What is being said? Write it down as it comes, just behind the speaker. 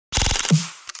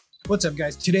What's up,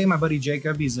 guys? Today, my buddy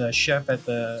Jacob, he's a chef at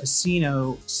the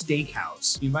Casino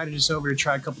Steakhouse. He invited us over to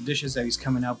try a couple dishes that he's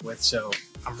coming up with, so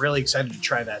I'm really excited to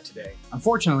try that today.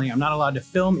 Unfortunately, I'm not allowed to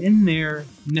film in there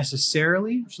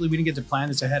necessarily. Actually, we didn't get to plan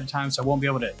this ahead of time, so I won't be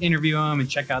able to interview him and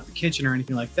check out the kitchen or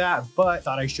anything like that, but I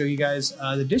thought I'd show you guys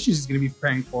the dishes he's gonna be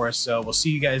preparing for us, so we'll see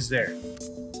you guys there.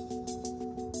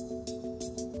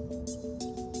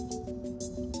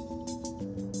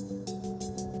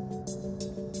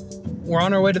 We're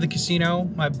on our way to the casino.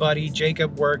 My buddy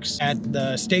Jacob works at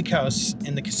the steakhouse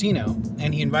in the casino,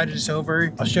 and he invited us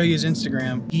over. I'll show you his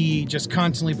Instagram. He just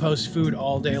constantly posts food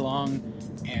all day long,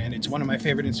 and it's one of my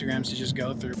favorite Instagrams to just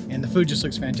go through. And the food just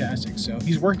looks fantastic. So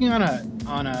he's working on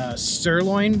a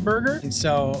sirloin burger, and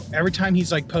so every time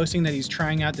he's like posting that he's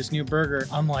trying out this new burger,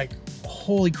 I'm like,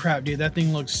 holy crap, dude, that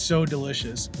thing looks so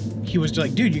delicious. He was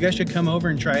like, dude, you guys should come over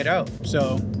and try it out.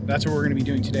 So that's what we're gonna be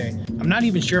doing today. I'm not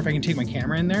even sure if I can take my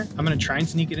camera in there. I'm gonna try and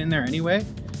sneak it in there anyway,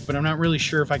 but I'm not really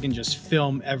sure if I can just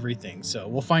film everything. So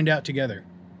we'll find out together.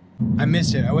 I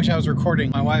missed it. I wish I was recording.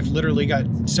 My wife literally got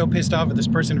so pissed off at this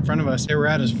person in front of us. They were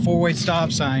at a four-way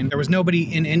stop sign. There was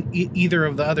nobody in either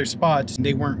of the other spots.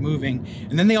 They weren't moving.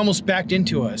 And then they almost backed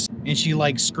into us, and she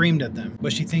like screamed at them.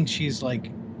 But she thinks she's like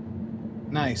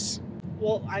nice.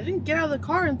 Well, I didn't get out of the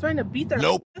car and threaten to beat their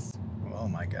ass. Oh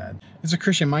my God. It's a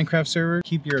Christian Minecraft server.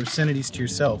 Keep your obscenities to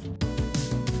yourself. You're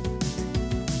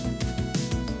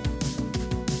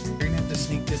gonna have to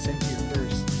sneak this into you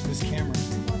first, this camera.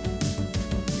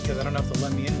 Because I don't know if they'll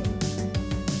let me in.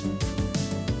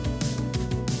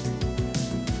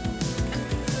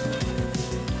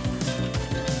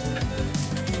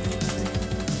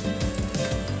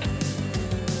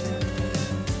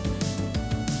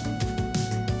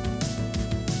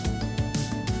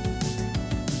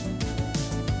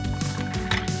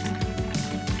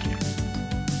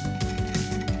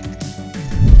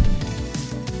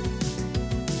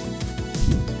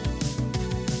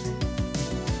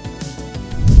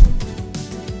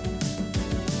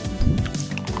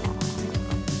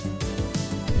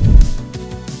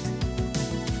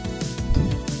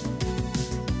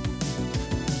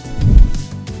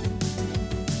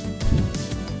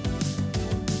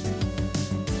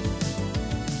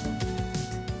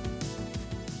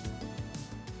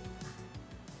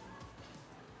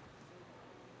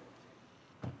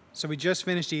 So we just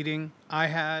finished eating. I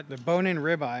had the bone-in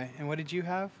ribeye, and what did you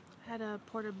have? I had a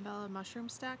portobello mushroom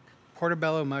stack.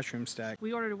 Portobello mushroom stack.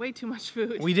 We ordered way too much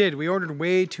food. We did. We ordered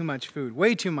way too much food.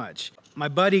 Way too much. My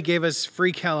buddy gave us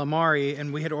free calamari,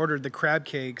 and we had ordered the crab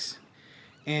cakes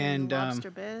and lobster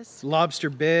bisque. Lobster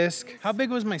bisque. How big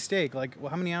was my steak? Like,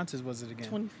 well, how many ounces was it again?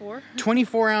 24.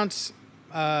 24-ounce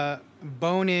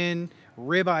bone-in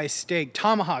ribeye steak,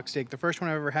 tomahawk steak, the first one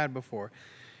I've ever had before.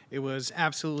 It was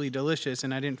absolutely delicious,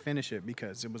 and I didn't finish it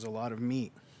because it was a lot of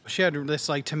meat. She had this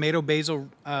like tomato basil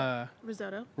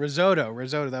Risotto.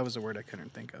 Risotto, that was the word I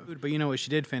couldn't think of. But you know what she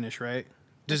did finish, right?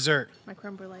 Dessert. My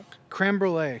creme brulee. Creme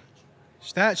brulee.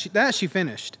 That she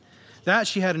finished. That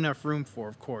she had enough room for,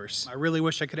 of course. I really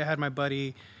wish I could have had my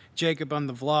buddy Jacob on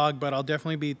the vlog, but I'll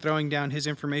definitely be throwing down his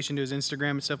information to his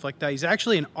Instagram and stuff like that. He's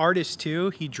actually an artist too.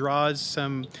 He draws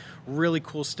some really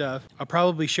cool stuff. I'll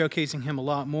probably be showcasing him a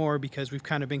lot more because we've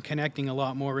kind of been connecting a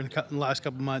lot more in the last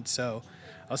couple months. So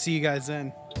I'll see you guys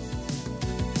then.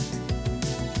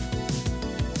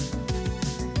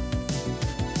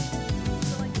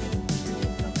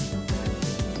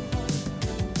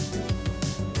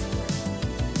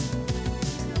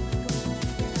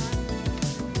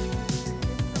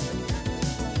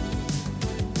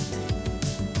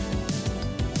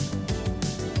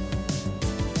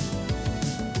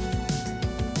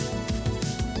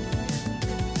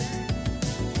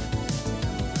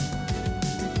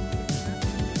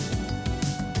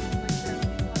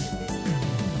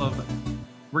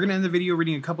 We're gonna end the video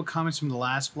reading a couple comments from the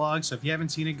last vlog, so if you haven't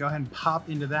seen it, go ahead and pop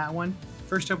into that one.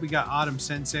 First up, we got Autumn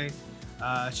Sensei.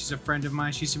 She's a friend of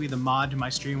mine. She used to be the mod to my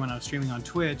stream when I was streaming on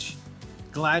Twitch.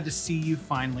 Glad to see you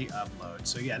finally upload.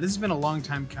 So yeah, this has been a long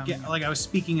time coming. Yeah, like I was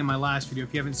speaking in my last video,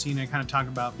 if you haven't seen it, I kind of talk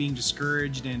about being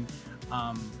discouraged and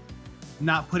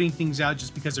not putting things out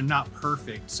just because they're not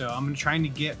perfect. So I'm trying to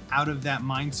get out of that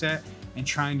mindset and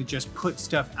trying to just put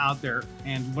stuff out there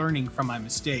and learning from my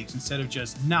mistakes instead of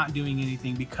just not doing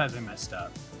anything because I messed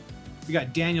up. We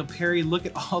got Daniel Perry. Look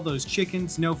at all those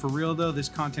chickens. No, for real though, this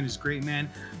content is great, man.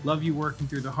 Love you working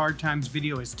through the hard times.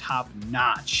 Video is top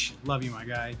notch. Love you, my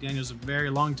guy. Daniel's a very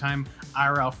long time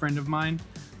IRL friend of mine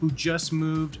who just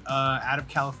moved out of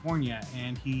California,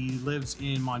 and he lives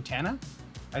in Montana.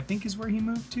 I think is where he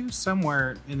moved to,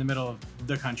 somewhere in the middle of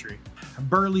the country.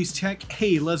 Burley's Tech,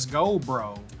 hey, let's go,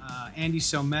 bro. Andy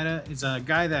Someta is a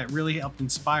guy that really helped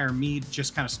inspire me to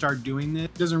just kind of start doing this.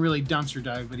 Doesn't really dumpster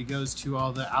dive, but he goes to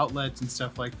all the outlets and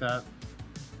stuff like that,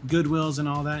 Goodwills and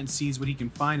all that, and sees what he can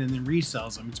find and then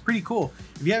resells them. It's pretty cool.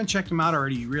 If you haven't checked him out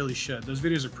already, you really should. Those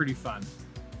videos are pretty fun.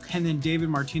 And then David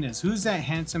Martinez, who's that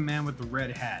handsome man with the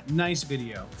red hat? Nice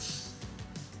video.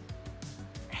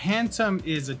 Handsome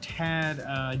is a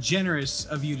tad generous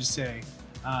of you to say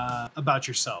about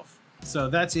yourself.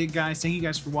 So that's it, guys. Thank you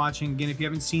guys for watching. Again, if you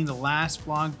haven't seen the last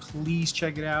vlog, please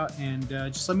check it out, and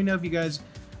just let me know if you guys,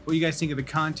 what you guys think of the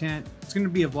content. It's going to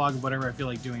be a vlog of whatever I feel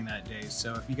like doing that day.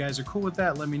 So if you guys are cool with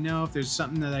that, let me know. If there's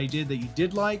something that I did that you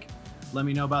did like, let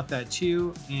me know about that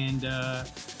too. And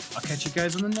I'll catch you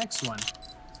guys on the next one.